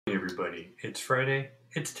Hey everybody, it's Friday,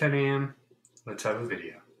 it's 10 a.m. Let's have a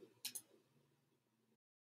video.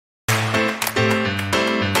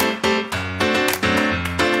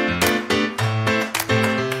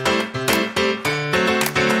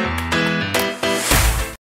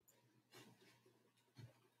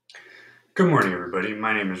 Good morning everybody,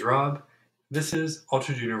 my name is Rob. This is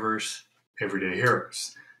Altered Universe Everyday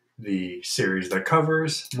Heroes, the series that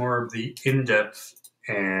covers more of the in-depth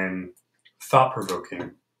and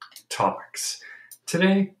thought-provoking topics.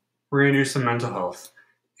 Today, we're going to do some mental health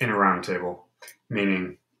in a roundtable,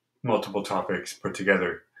 meaning multiple topics put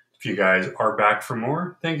together. If you guys are back for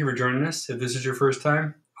more, thank you for joining us. If this is your first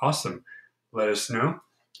time, awesome. Let us know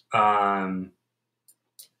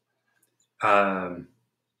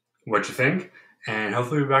what you think, and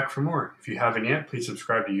hopefully we'll be back for more. If you haven't yet, please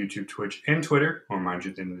subscribe to YouTube, Twitch, and Twitter. I'll remind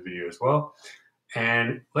you at the end of the video as well.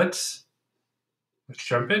 And let's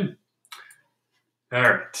jump in. All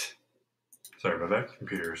right. Sorry about that.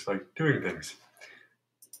 Computer's like doing things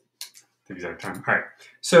at the exact time. All right.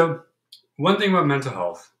 So one thing about mental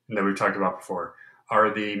health that we've talked about before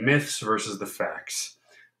are the myths versus the facts.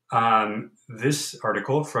 This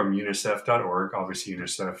article from UNICEF.org, obviously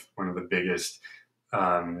UNICEF, one of the biggest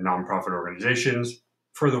nonprofit organizations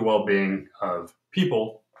for the well-being of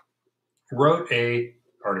people, wrote a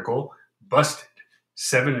article, Busted,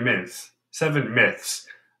 7 myths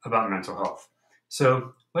about mental health.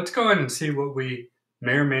 So let's go ahead and see what we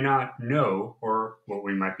may or may not know or what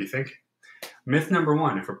we might be thinking. Myth number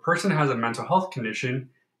 1, if a person has a mental health condition,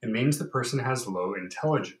 it means the person has low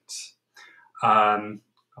intelligence.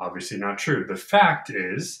 Obviously not true. The fact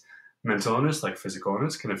is, mental illness, like physical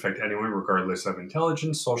illness, can affect anyone regardless of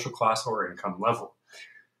intelligence, social class, or income level.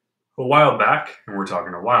 A while back, and we're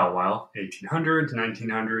talking a while, 1800s,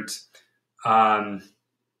 1900s,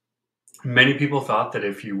 many people thought that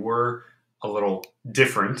if you were a little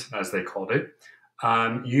different, as they called it,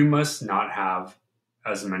 you must not have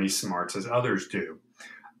as many smarts as others do.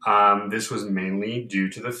 This was mainly due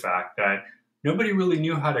to the fact that nobody really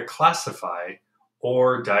knew how to classify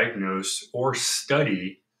or diagnose or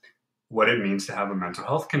study what it means to have a mental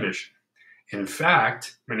health condition. In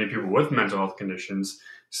fact, many people with mental health conditions,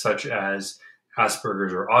 such as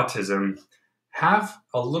Asperger's or autism, have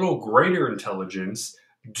a little greater intelligence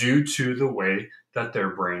due to the way that their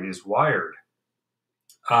brain is wired.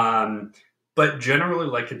 But generally,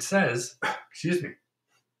 like it says,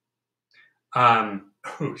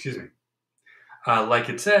 like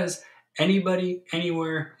it says, anybody,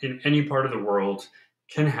 anywhere, in any part of the world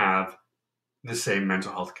can have the same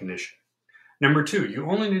mental health condition. Number 2, you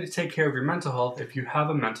only need to take care of your mental health if you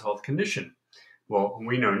have a mental health condition. Well,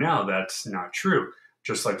 we know now that's not true.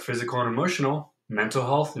 Just like physical and emotional, mental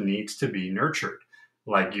health needs to be nurtured.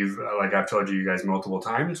 Like I've told you guys multiple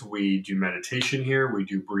times, we do meditation here. We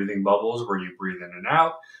do breathing bubbles where you breathe in and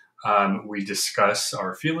out. We discuss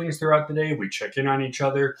our feelings throughout the day. We check in on each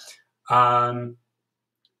other. Even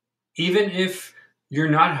if you're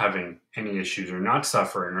not having any issues or not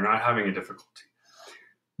suffering or not having a difficulty,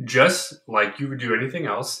 just like you would do anything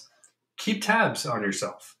else, keep tabs on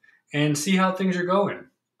yourself and see how things are going.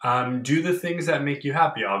 Do the things that make you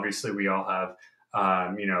happy. Obviously, we all have,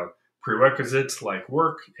 prerequisites like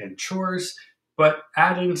work and chores, but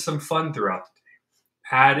add in some fun throughout the day.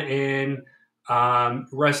 Add in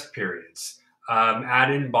rest periods. Add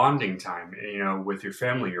in bonding time, with your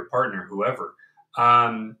family, your partner, whoever.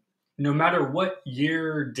 No matter what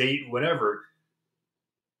year, date, whatever.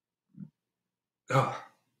 Oh,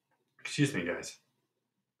 excuse me, guys.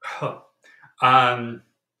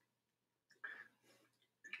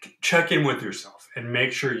 Check in with yourself and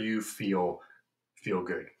make sure you feel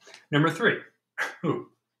good. Number 3. Number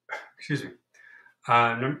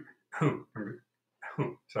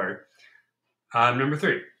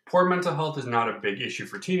 3. Poor mental health is not a big issue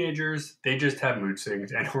for teenagers. They just have mood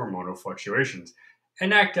swings and hormonal fluctuations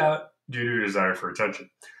and act out due to a desire for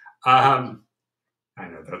attention. I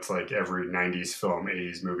know that's like every 90s film,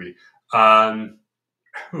 80s movie. 80s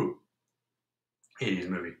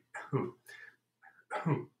movie.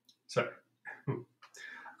 Sorry.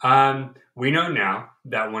 We know now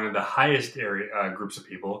that one of the highest groups of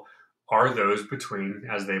people are those between,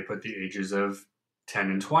 as they put, the ages of 10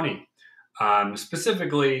 and 20.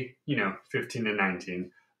 Specifically, 15 and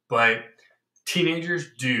 19. But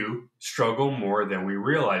teenagers do struggle more than we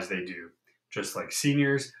realize they do. Just like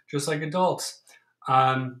seniors, just like adults.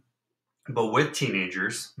 But with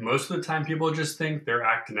teenagers, most of the time people just think they're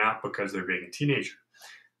acting out because they're being a teenager.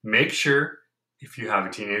 Make sure, if you have a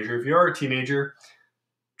teenager, if you are a teenager,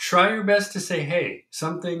 try your best to say, hey,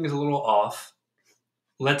 something's a little off.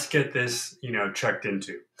 Let's get this, checked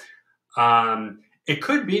into. It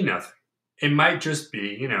could be nothing. It might just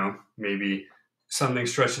be, maybe something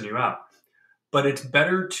stressing you out. But it's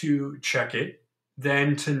better to check it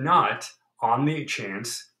than to not, on the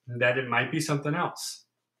chance that it might be something else.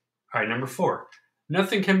 All right, number 4,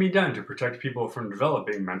 nothing can be done to protect people from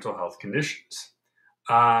developing mental health conditions.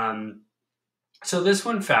 So this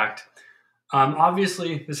one fact,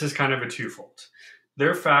 obviously, this is kind of a twofold.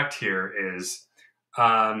 Their fact here is,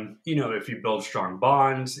 if you build strong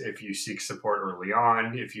bonds, if you seek support early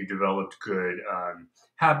on, if you developed good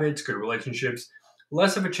habits, good relationships,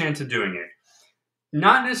 less of a chance of doing it.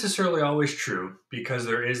 Not necessarily always true, because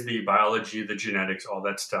there is the biology, the genetics, all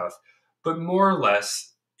that stuff. But more or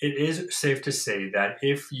less, it is safe to say that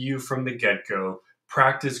if you, from the get-go,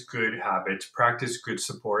 practice good habits, practice good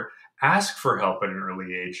support, ask for help at an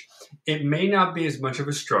early age, it may not be as much of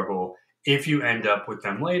a struggle if you end up with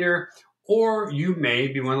them later, or you may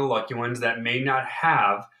be one of the lucky ones that may not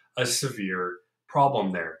have a severe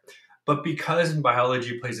problem there. But because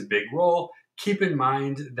biology plays a big role, keep in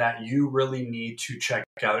mind that you really need to check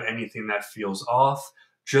out anything that feels off,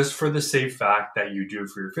 just for the safe fact that you do it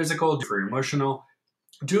for your physical, do it for your emotional,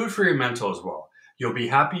 do it for your mental as well. You'll be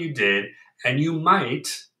happy you did, and you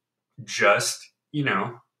might just,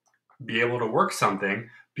 be able to work something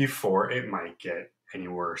before it might get any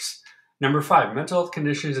worse. Number 5, mental health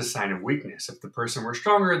condition is a sign of weakness. If the person were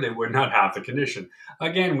stronger, they would not have the condition.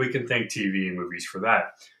 Again, we can thank TV and movies for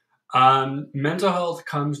that. Mental health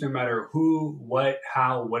comes no matter who, what,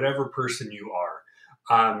 how, whatever person you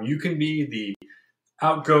are. You can be the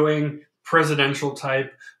outgoing presidential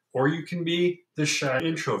type, or you can be the shy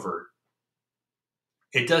introvert.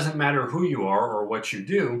 It doesn't matter who you are or what you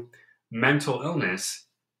do. Mental illness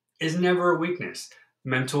is never a weakness.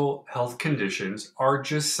 Mental health conditions are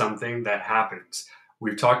just something that happens.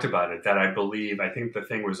 We've talked about it, that I think the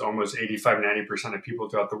thing was almost 85-90% of people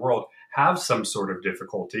throughout the world have some sort of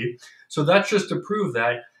difficulty. So that's just to prove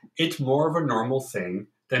that it's more of a normal thing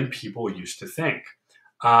than people used to think.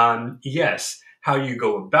 Yes, how you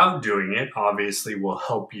go about doing it obviously will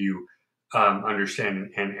help you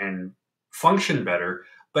understand and function better,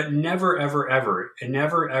 but never, ever, ever, and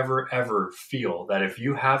never, ever, ever feel that if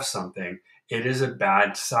you have something, it is a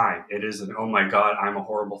bad sign. It is an, oh my God, I'm a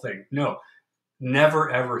horrible thing. No. Never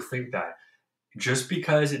ever think that. Just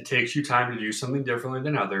because it takes you time to do something differently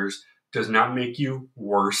than others does not make you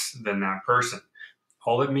worse than that person.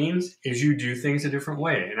 All it means is you do things a different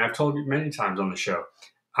way. And I've told you many times on the show,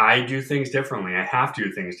 I do things differently. I have to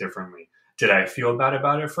do things differently. Did I feel bad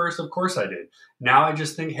about it first? Of course I did. Now I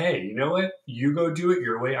just think, hey, you know what? You go do it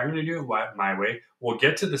your way. I'm going to do it my way. We'll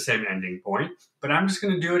get to the same ending point, but I'm just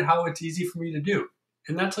going to do it how it's easy for me to do.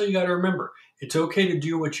 And that's all you got to remember. It's okay to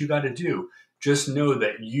do what you got to do. Just know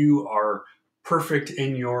that you are perfect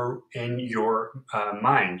in your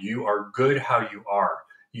mind. You are good how you are.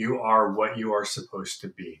 You are what you are supposed to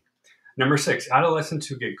be. Number 6, adolescents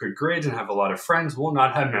who get good grades and have a lot of friends will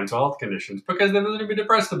not have mental health conditions because they have nothing to be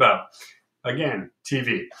depressed about. Again,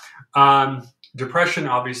 TV. Depression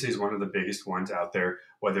obviously is one of the biggest ones out there,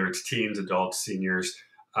 whether it's teens, adults, seniors,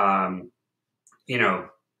 young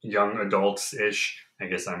adults-ish. I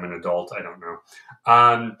guess I'm an adult. I don't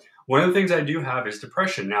know. One of the things I do have is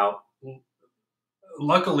depression. Now,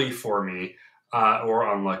 luckily for me,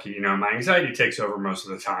 or unlucky, my anxiety takes over most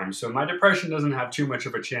of the time. So my depression doesn't have too much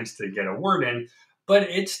of a chance to get a word in, but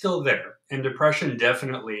it's still there. And depression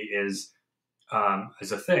definitely is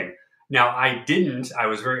a thing. Now, I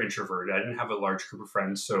was very introverted. I didn't have a large group of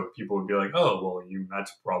friends. So people would be like, oh, well,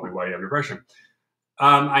 that's probably why you have depression.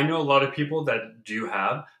 I know a lot of people that do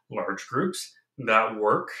have large groups that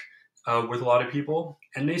work with a lot of people,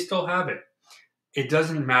 and they still have it. It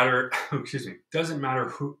doesn't matter. It doesn't matter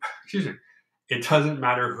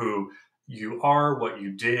who you are, what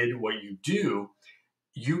you did, what you do.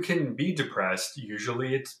 You can be depressed.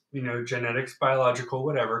 Usually, it's genetics, biological,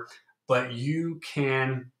 whatever. But you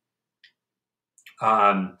can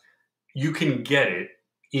get it,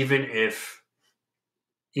 even if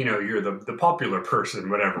you're the popular person,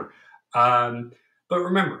 whatever. But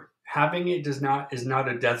remember, having it is not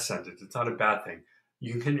a death sentence. It's not a bad thing.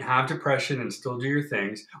 You can have depression and still do your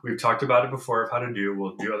things. We've talked about it before of how to do.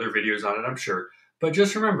 We'll do other videos on it, I'm sure. But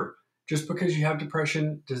just remember, just because you have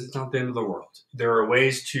depression, it's not the end of the world. There are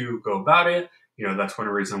ways to go about it. That's one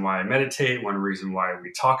reason why I meditate, one reason why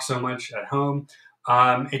we talk so much at home.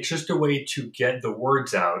 It's just a way to get the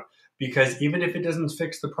words out, because even if it doesn't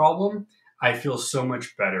fix the problem, I feel so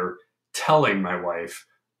much better telling my wife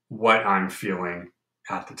what I'm feeling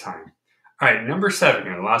at the time. All right, number 7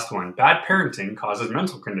 here, the last one. Bad parenting causes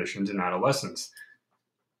mental conditions in adolescence.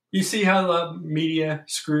 You see how the media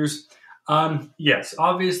screws? Yes,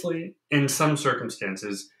 obviously, in some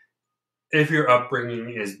circumstances, if your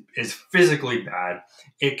upbringing is physically bad,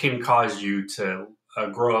 it can cause you to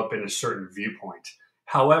grow up in a certain viewpoint.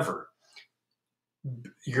 However,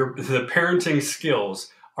 the parenting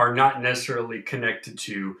skills are not necessarily connected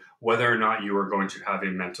to whether or not you are going to have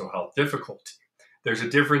a mental health difficulty. There's a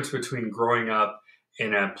difference between growing up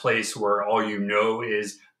in a place where all you know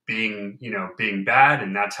is being bad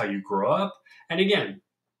and that's how you grow up. And again,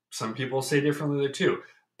 some people say differently there too,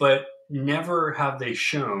 but never have they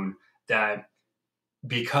shown that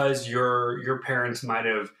because your parents might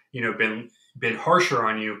have been harsher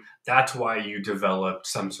on you, that's why you developed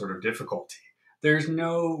some sort of difficulty. There's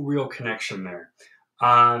no real connection there.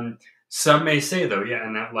 um, some may say though, yeah,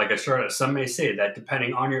 and that, like I started, some may say that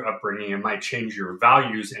depending on your upbringing, it might change your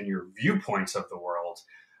values and your viewpoints of the world,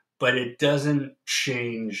 but it doesn't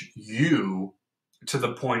change you to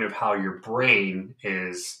the point of how your brain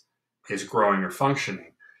is growing or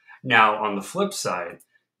functioning. Now on the flip side,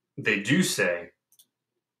 they do say,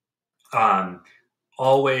 um,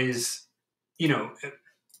 always, you know,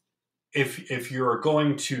 if you're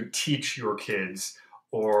going to teach your kids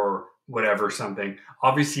or whatever something,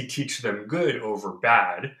 obviously teach them good over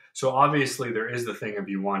bad. So obviously there is the thing of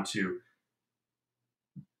you want to,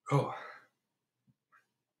 oh,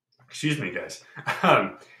 excuse me, guys,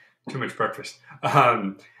 too much breakfast.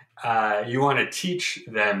 You want to teach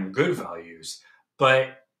them good values,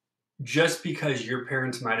 but just because your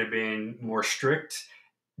parents might have been more strict,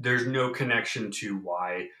 there's no connection to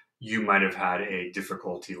why you might have had a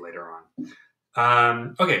difficulty later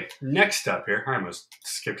on. Okay, next up here, I almost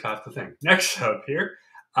skipped half the thing. Next up here,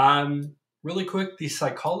 really quick, the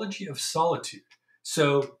psychology of solitude.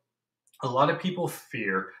 So, a lot of people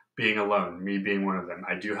fear being alone, me being one of them.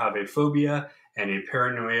 I do have a phobia and a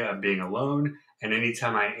paranoia of being alone, and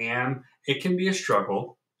anytime I am, it can be a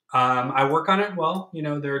struggle. I work on it well.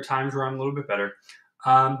 There are times where I'm a little bit better.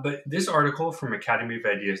 But this article from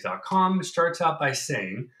academyofideas.com starts out by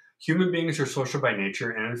saying human beings are social by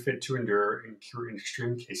nature and unfit to endure in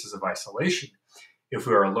extreme cases of isolation. If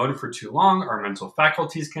we are alone for too long, our mental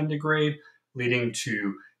faculties can degrade, leading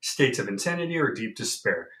to states of insanity or deep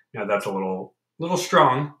despair. Now, that's a little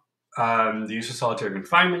strong. The use of solitary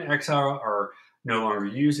confinement, exile, are no longer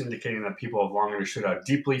used, indicating that people have long understood how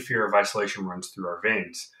deeply fear of isolation runs through our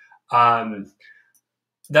veins.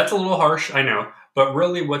 That's a little harsh, I know, but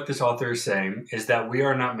really what this author is saying is that we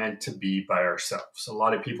are not meant to be by ourselves. A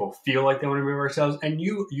lot of people feel like they want to be by ourselves, and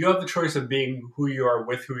you have the choice of being who you are,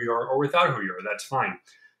 with who you are, or without who you are. That's fine.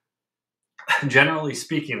 Generally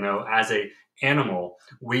speaking, though, as a animal,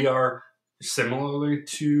 we are similarly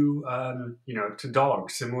to to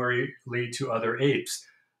dogs, similarly to other apes.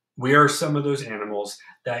 We are some of those animals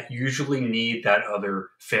that usually need that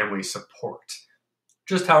other family support.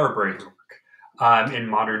 Just how our brains work. In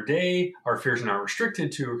modern day, our fears are not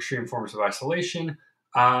restricted to extreme forms of isolation,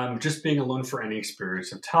 just being alone for any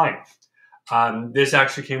experience of time. This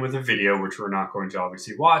actually came with a video, which we're not going to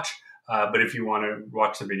obviously watch, but if you want to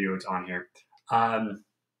watch the video, it's on here.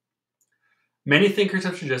 Many thinkers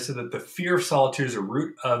have suggested that the fear of solitude is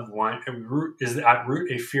at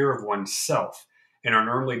root a fear of oneself. In our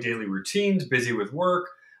normally daily routines, busy with work,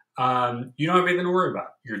 you don't have anything to worry about.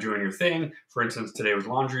 You're doing your thing. For instance, today was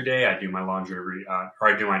laundry day. I do my laundry or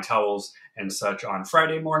I do my towels and such on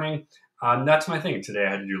Friday morning. That's my thing. Today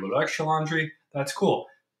I had to do a little extra laundry. That's cool.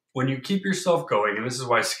 When you keep yourself going, and this is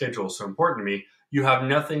why schedule is so important to me, you have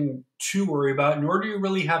nothing to worry about, nor do you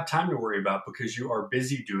really have time to worry about because you are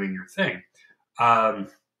busy doing your thing.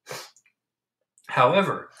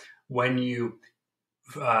 However, when you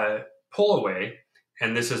pull away,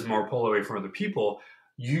 and this is more pull away from other people,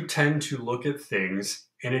 you tend to look at things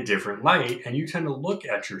in a different light, and you tend to look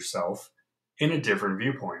at yourself in a different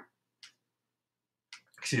viewpoint.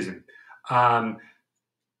 Excuse me.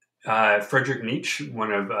 Friedrich Nietzsche,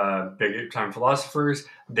 one of big-time philosophers,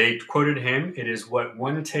 they quoted him, "It is what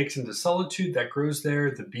one takes into solitude that grows there,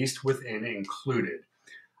 the beast within included."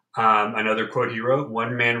 Another quote he wrote,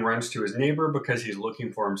 "One man runs to his neighbor because he's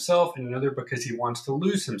looking for himself, and another because he wants to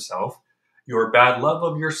lose himself. Your bad love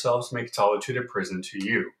of yourselves makes solitude a prison to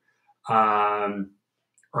you."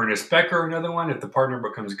 Ernest Becker, another one, "If the partner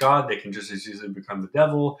becomes God, they can just as easily become the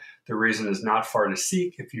devil. The reason is not far to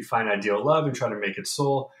seek. If you find ideal love and try to make it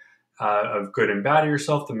soul of good and bad of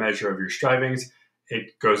yourself, the measure of your strivings,"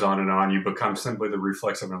 it goes on and on. You become simply the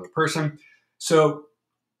reflex of another person. So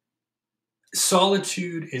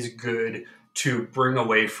solitude is good to bring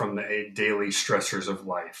away from the daily stressors of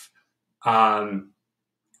life.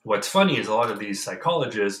 What's funny is a lot of these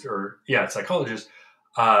psychologists are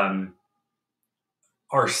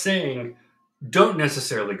saying don't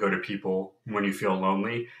necessarily go to people when you feel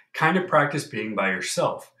lonely. Kind of practice being by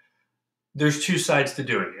yourself. There's two sides to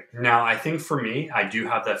doing it. Now, I think for me, I do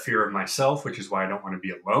have that fear of myself, which is why I don't want to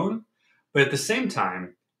be alone. But at the same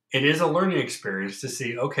time, it is a learning experience to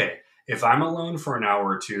see, okay, if I'm alone for an hour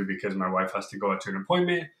or two because my wife has to go out to an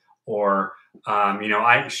appointment, or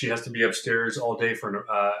she has to be upstairs all day for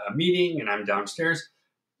a meeting, and I'm downstairs.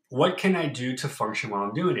 What can I do to function while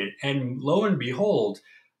I'm doing it? And lo and behold,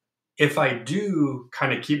 if I do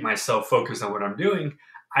kind of keep myself focused on what I'm doing,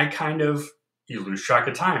 you lose track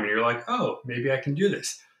of time and you're like, oh, maybe I can do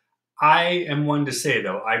this. I am one to say,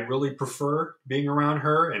 though, I really prefer being around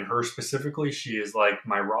her, and her specifically. She is like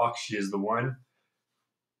my rock. She is the one.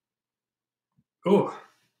 Oh,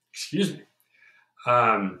 excuse me.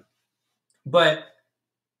 Um, but,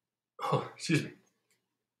 excuse me.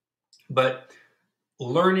 But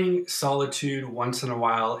learning solitude once in a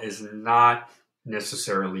while is not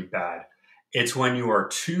necessarily bad. It's when you are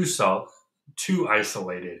too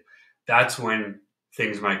isolated. That's when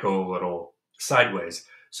things might go a little sideways.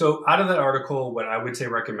 So out of that article, what I would say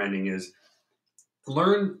recommending is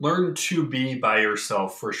learn to be by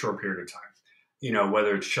yourself for a short period of time.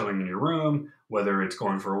 Whether it's chilling in your room, whether it's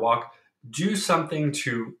going for a walk, do something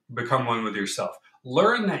to become one with yourself.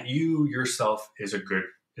 Learn that you yourself is a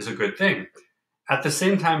good thing. At the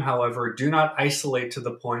same time, however, do not isolate to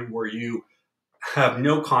the point where you have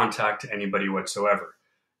no contact to anybody whatsoever.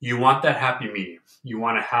 You want that happy medium. You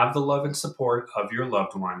want to have the love and support of your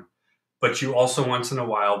loved one, but you also once in a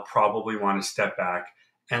while probably want to step back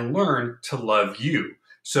and learn to love you.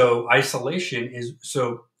 So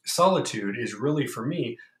solitude is really for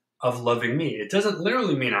me of loving me. It doesn't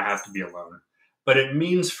literally mean I have to be alone, but it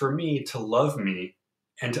means for me to love me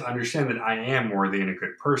and to understand that I am worthy and a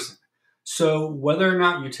good person. So whether or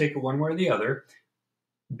not you take it one way or the other,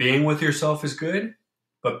 being with yourself is good,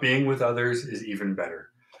 but being with others is even better.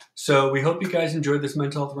 So we hope you guys enjoyed this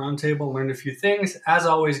mental health roundtable, learned a few things. As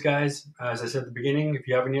always, guys, as I said at the beginning, if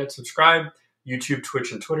you haven't yet, subscribe. YouTube,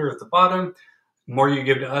 Twitch, and Twitter at the bottom. The more you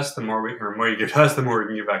give to us, the more we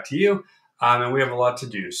can give back to you. And we have a lot to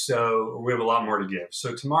do. So we have a lot more to give.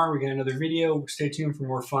 So tomorrow we get another video. Stay tuned for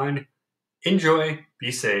more fun. Enjoy.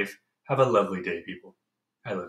 Be safe. Have a lovely day, people.